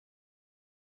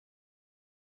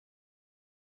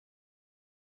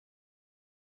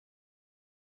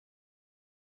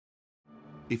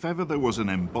If ever there was an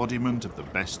embodiment of the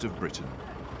best of Britain,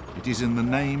 it is in the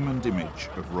name and image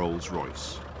of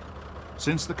Rolls-Royce.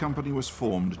 Since the company was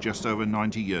formed just over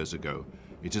 90 years ago,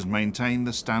 it has maintained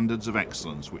the standards of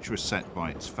excellence which were set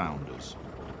by its founders.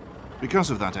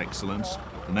 Because of that excellence,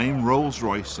 the name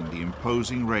Rolls-Royce and the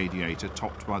imposing radiator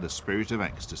topped by the Spirit of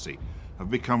Ecstasy have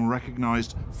become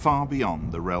recognised far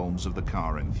beyond the realms of the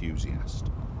car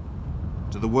enthusiast.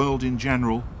 To the world in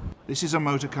general, this is a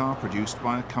motor car produced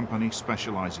by a company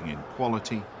specialising in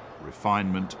quality,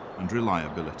 refinement and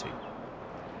reliability.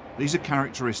 These are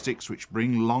characteristics which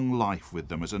bring long life with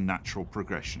them as a natural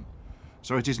progression,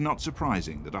 so it is not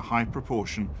surprising that a high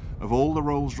proportion of all the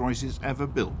Rolls-Royces ever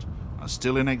built are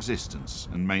still in existence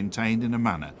and maintained in a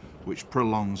manner which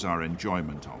prolongs our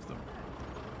enjoyment of them.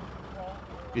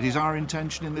 It is our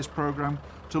intention in this programme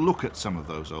to look at some of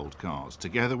those old cars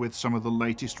together with some of the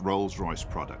latest Rolls-Royce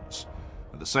products.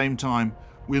 At the same time,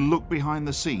 we'll look behind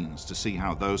the scenes to see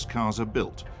how those cars are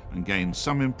built and gain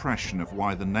some impression of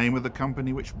why the name of the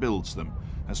company which builds them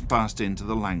has passed into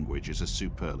the language as a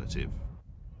superlative.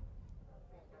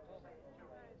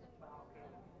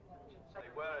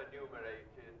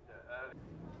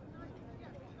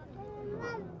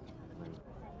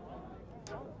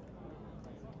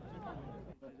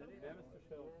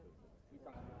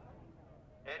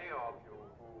 Any of you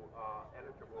who are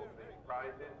eligible for these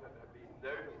prizes and have been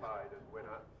notified as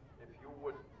winners, if you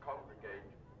would congregate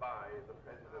by the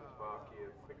President's marque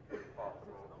as quickly as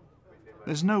possible.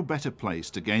 There's no better place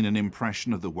to gain an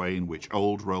impression of the way in which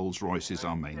old Rolls-Royces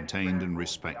are maintained and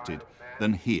respected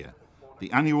than here,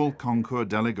 the annual concours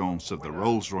d'elegance of the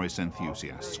Rolls-Royce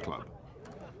Enthusiasts Club.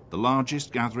 The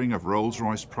largest gathering of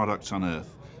Rolls-Royce products on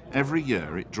earth, every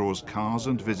year it draws cars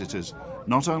and visitors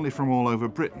not only from all over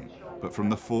Britain, but from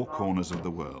the four corners of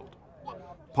the world.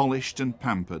 Polished and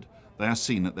pampered, they are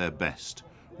seen at their best,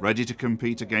 ready to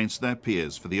compete against their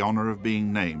peers for the honour of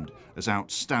being named as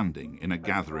outstanding in a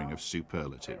gathering of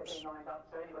superlatives.